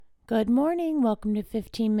Good morning. Welcome to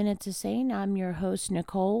 15 Minutes of Sane. I'm your host,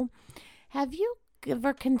 Nicole. Have you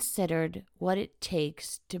ever considered what it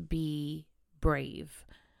takes to be brave?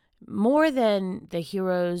 More than the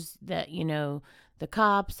heroes that, the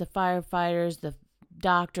cops, the firefighters, the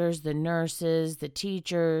doctors, the nurses, the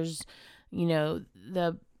teachers,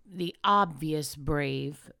 the obvious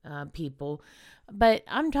brave people. But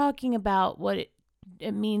I'm talking about what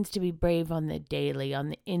it means to be brave on the daily, on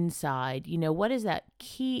the inside. What is that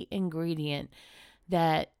key ingredient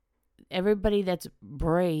that everybody that's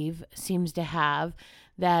brave seems to have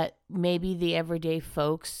that maybe the everyday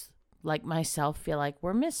folks like myself feel like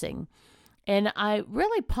we're missing? And I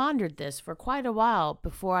really pondered this for quite a while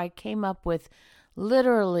before I came up with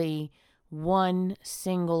literally one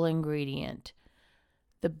single ingredient.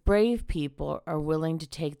 The brave people are willing to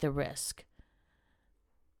take the risk.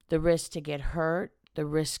 The risk to get hurt, the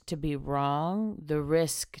risk to be wrong, the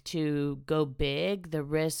risk to go big, the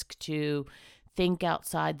risk to think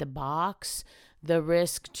outside the box, the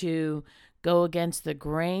risk to go against the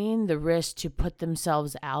grain, the risk to put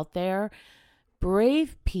themselves out there.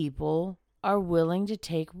 Brave people are willing to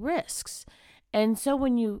take risks. And so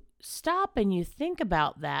when you stop and you think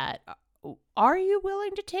about that, are you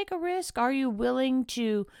willing to take a risk? Are you willing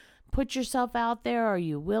to put yourself out there? Are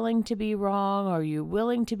you willing to be wrong? Are you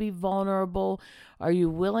willing to be vulnerable? Are you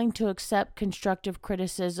willing to accept constructive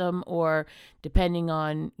criticism, or depending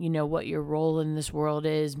on, what your role in this world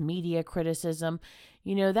is, media criticism?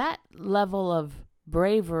 That level of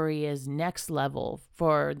bravery is next level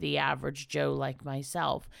for the average Joe like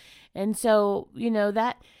myself. And so,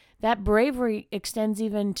 that bravery extends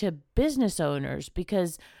even to business owners,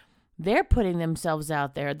 because they're putting themselves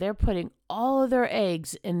out there. They're putting all of their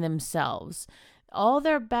eggs in themselves. All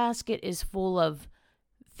their basket is full of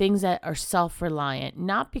things that are self-reliant,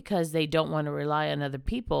 not because they don't want to rely on other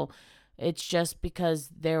people. It's just because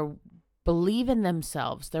they're believe in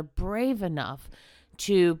themselves. They're brave enough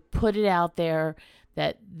to put it out there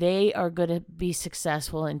that they are going to be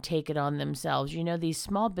successful and take it on themselves. These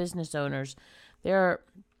small business owners, they're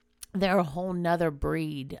a whole nother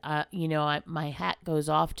breed. My hat goes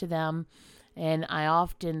off to them, and I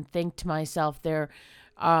often think to myself, they're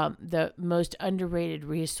the most underrated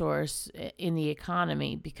resource in the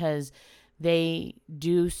economy, because they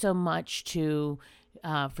do so much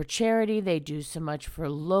for charity. They do so much for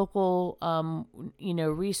local,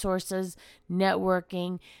 resources,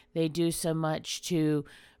 networking. They do so much to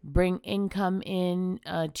bring income in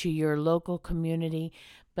to your local community.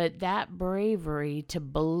 But that bravery to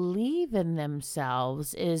believe in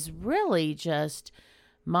themselves is really just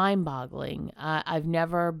mind-boggling. I've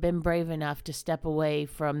never been brave enough to step away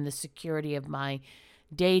from the security of my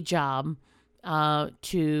day job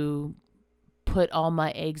to put all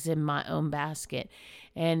my eggs in my own basket.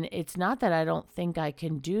 And it's not that I don't think I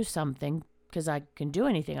can do something, because I can do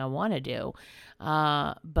anything I want to do.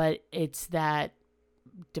 But it's that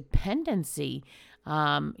dependency.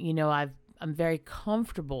 I'm very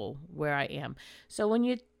comfortable where I am. So when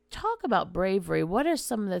you talk about bravery, what are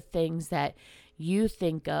some of the things that you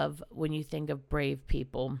think of when you think of brave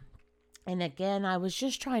people? And again, I was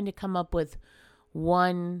just trying to come up with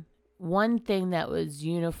one thing that was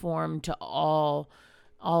uniform to all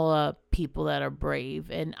people that are brave.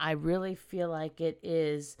 And I really feel like it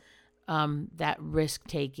is that risk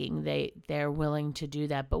taking. They're willing to do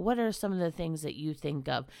that. But what are some of the things that you think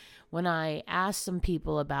of when I ask some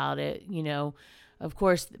people about it? Of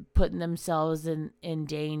course, putting themselves in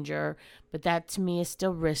danger, but that to me is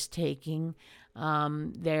still risk taking.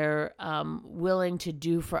 They're willing to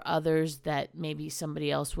do for others that maybe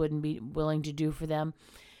somebody else wouldn't be willing to do for them.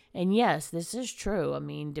 And yes, this is true.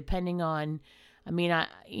 Depending on,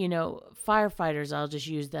 firefighters, I'll just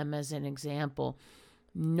use them as an example.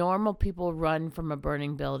 Normal people run from a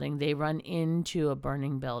burning building. They run into a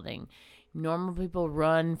burning building. Normal people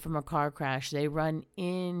run from a car crash. They run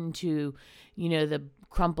into, the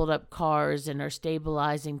crumpled up cars and are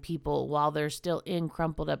stabilizing people while they're still in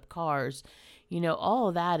crumpled up cars. All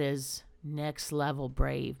of that is next level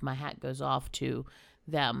brave. My hat goes off to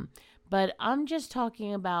them. But I'm just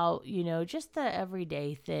talking about, just the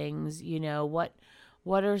everyday things.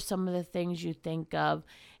 What are some of the things you think of?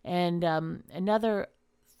 And another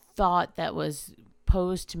thought that was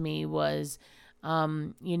posed to me was,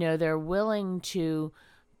 they're willing to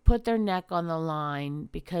put their neck on the line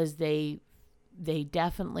because they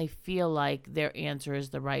definitely feel like their answer is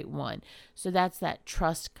the right one. So that's that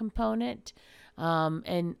trust component.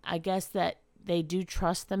 And I guess that they do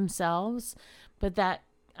trust themselves, but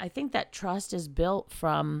I think that trust is built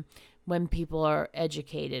from when people are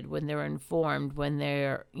educated, when they're informed, when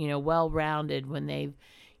they're, well-rounded, when they've,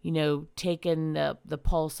 taking the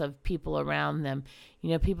pulse of people around them.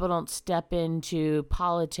 People don't step into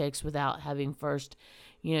politics without having first,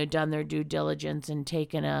 done their due diligence and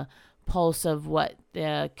taken a pulse of what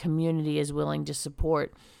the community is willing to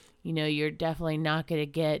support. You're definitely not going to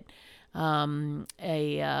get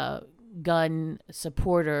a gun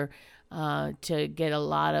supporter to get a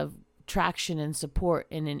lot of traction and support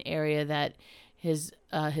in an area that has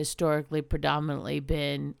historically predominantly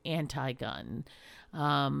been anti-gun,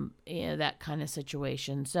 that kind of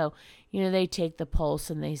situation. So, they take the pulse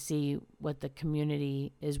and they see what the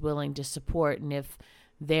community is willing to support, and if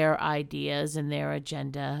their ideas and their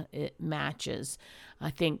agenda it matches.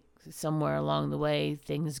 I think somewhere along the way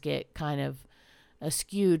things get kind of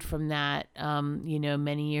skewed from that,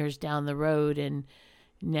 many years down the road, and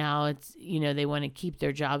now it's, they want to keep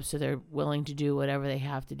their job, so they're willing to do whatever they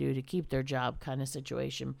have to do to keep their job kind of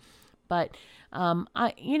situation. But when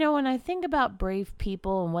I think about brave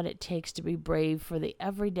people and what it takes to be brave for the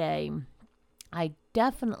everyday, I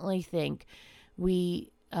definitely think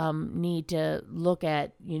we need to look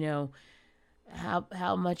at,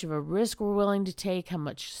 how much of a risk we're willing to take, how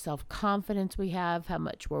much self-confidence we have, how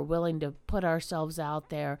much we're willing to put ourselves out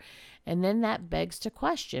there. And then that begs to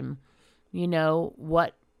question,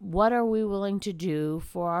 what are we willing to do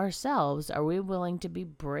for ourselves? Are we willing to be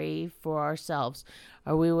brave for ourselves?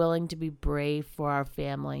 Are we willing to be brave for our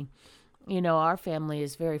family? Our family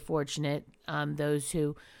is very fortunate. Those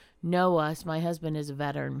who know us, my husband is a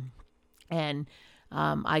veteran, and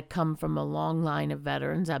I come from a long line of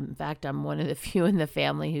veterans. In fact, I'm one of the few in the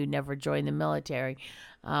family who never joined the military.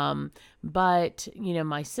 But,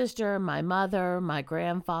 my sister, my mother, my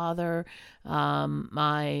grandfather,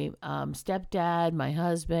 my stepdad, my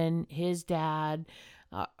husband, his dad,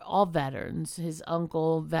 all veterans, his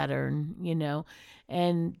uncle, veteran,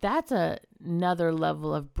 and that's another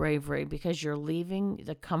level of bravery, because you're leaving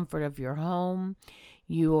the comfort of your home.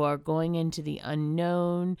 You are going into the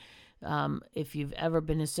unknown. If you've ever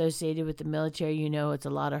been associated with the military, it's a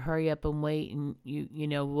lot of hurry up and wait, and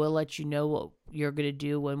we'll let you know what you're going to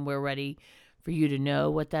do when we're ready for you to know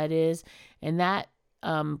what that is. And that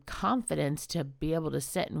confidence to be able to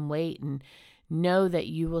sit and wait and know that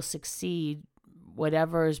you will succeed,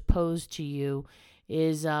 whatever is posed to you,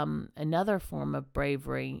 is another form of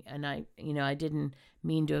bravery. And I didn't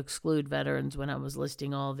mean to exclude veterans when I was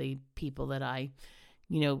listing all the people that I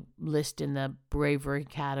list in the bravery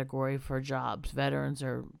category for jobs. Veterans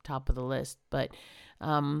are top of the list. But,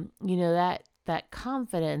 that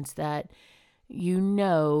confidence that,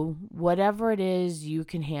 whatever it is, you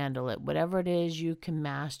can handle it. Whatever it is, you can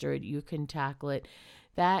master it. You can tackle it.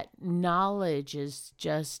 That knowledge is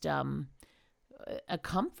just a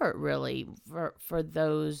comfort, really, for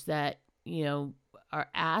those that, are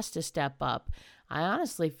asked to step up. I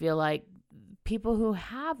honestly feel like people who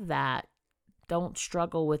have that don't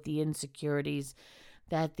struggle with the insecurities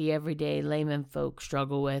that the everyday layman folk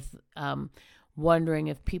struggle with, wondering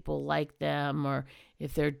if people like them or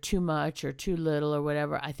if they're too much or too little or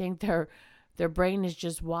whatever. I think their brain is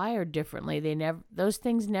just wired differently. Those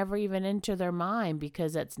things never even enter their mind,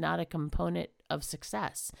 because that's not a component of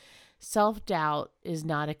success. Self-doubt is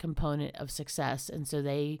not a component of success, and so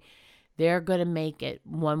they're going to make it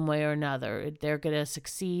one way or another. They're going to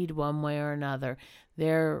succeed one way or another.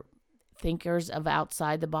 They're thinkers of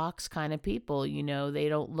outside the box kind of people. They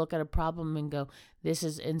don't look at a problem and go, this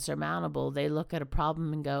is insurmountable. They look at a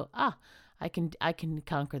problem and go, I can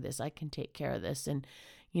conquer this. I can take care of this. And,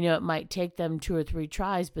 it might take them 2 or 3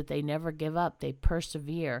 tries, but they never give up. They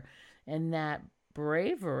persevere. And that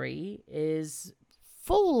bravery is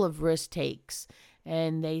full of risk takes,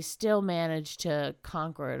 and they still manage to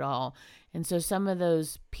conquer it all. And so some of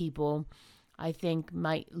those people, I think,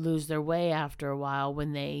 might lose their way after a while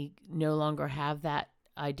when they no longer have that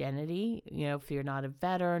identity. If you're not a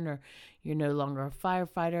veteran, or you're no longer a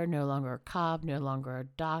firefighter, no longer a cop, no longer a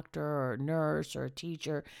doctor or a nurse or a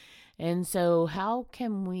teacher. And so how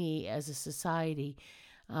can we as a society,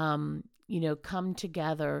 come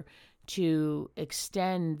together to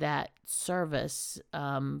extend that service,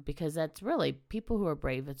 because that's really people who are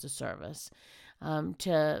brave, it's a service,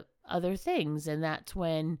 to other things. And that's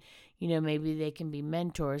when, maybe they can be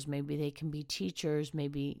mentors, maybe they can be teachers,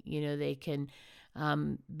 maybe, they can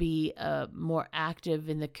be more active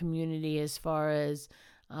in the community as far as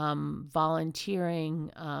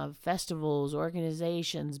volunteering, festivals,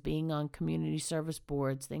 organizations, being on community service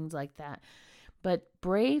boards, things like that. But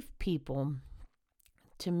brave people,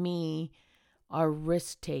 to me, are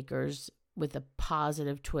risk takers with a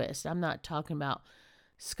positive twist. I'm not talking about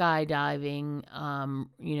skydiving,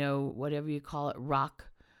 whatever you call it, rock,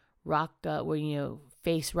 where,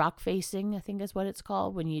 rock facing, I think is what it's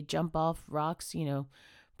called, when you jump off rocks,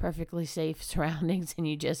 perfectly safe surroundings and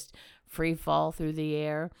you just free fall through the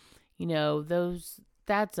air.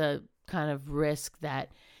 That's a kind of risk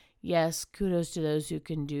that, yes, kudos to those who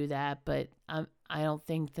can do that, but I don't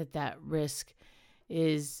think that risk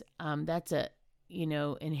is, that's a,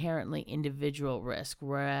 inherently individual risk,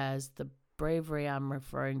 whereas the bravery I'm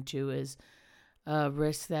referring to is a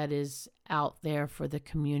risk that is out there for the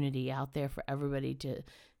community, out there for everybody to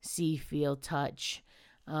see, feel, touch.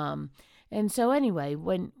 And so anyway,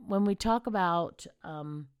 when we talk about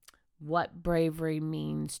what bravery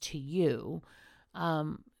means to you,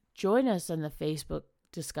 join us in the Facebook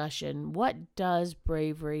discussion. What does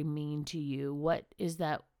bravery mean to you? What is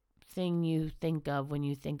that thing you think of when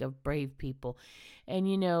you think of brave people?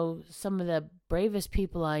 And some of the bravest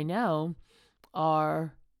people I know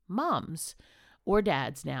are moms or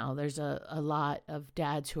dads now. There's a lot of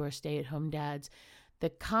dads who are stay-at-home dads. The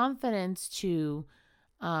confidence to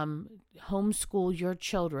homeschool your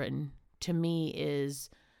children, to me, is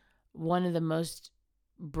one of the most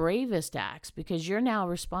bravest acts, because you're now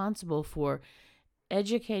responsible for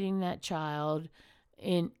educating that child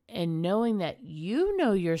and knowing that you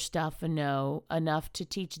know your stuff and know enough to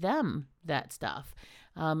teach them that stuff.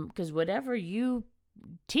 Because whatever you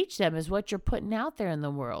teach them is what you're putting out there in the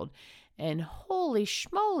world. And holy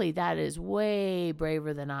schmoly, that is way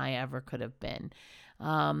braver than I ever could have been.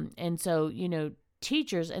 And so,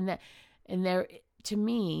 teachers, and there, to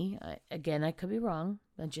me, again, I could be wrong,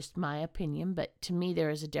 that's just my opinion, but to me,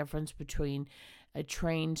 there is a difference between a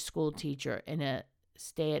trained school teacher and a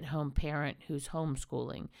stay-at-home parent who's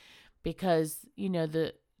homeschooling, because,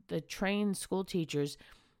 the trained school teachers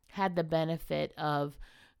had the benefit of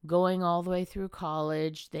going all the way through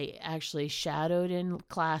college. They actually shadowed in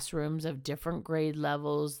classrooms of different grade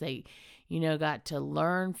levels. They, got to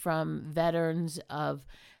learn from veterans of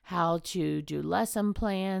how to do lesson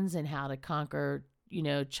plans and how to conquer,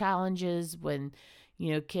 challenges when,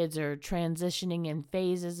 kids are transitioning in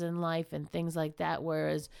phases in life and things like that.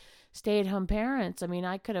 Whereas stay-at-home parents,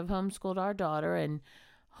 I could have homeschooled our daughter, and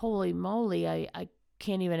holy moly, I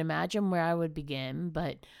can't even imagine where I would begin.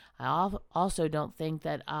 But I also don't think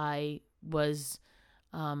that I was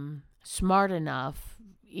smart enough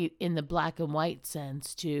in the black and white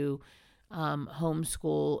sense to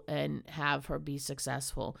homeschool and have her be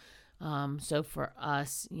successful. So for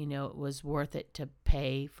us, it was worth it to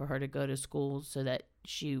pay for her to go to school so that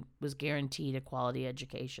she was guaranteed a quality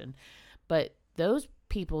education. But those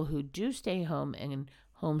people who do stay home and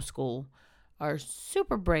homeschool are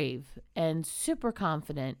super brave and super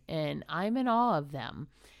confident, and I'm in awe of them.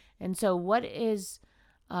 And so what is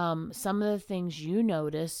some of the things you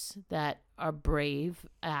notice that are brave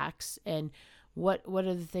acts, and what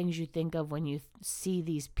are the things you think of when you see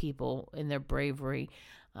these people in their bravery?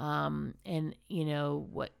 And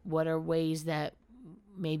what are ways that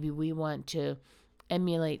maybe we want to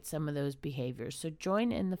emulate some of those behaviors? So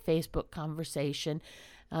join in the Facebook conversation.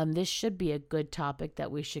 This should be a good topic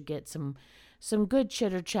that we should get some good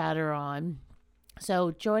chitter chatter on.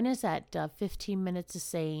 So join us at 15 Minutes of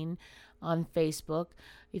Sane on Facebook.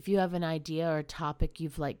 If you have an idea or a topic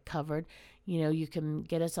you've covered, you can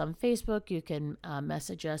get us on Facebook. You can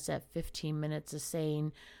message us at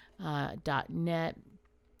 15minutesofsane.net.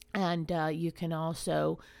 And you can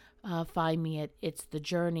also find me at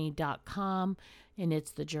itsthejourney.com, and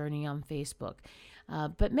It's the Journey on Facebook.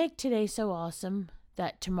 But make today so awesome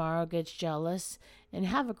that tomorrow gets jealous, and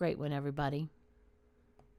have a great one, everybody.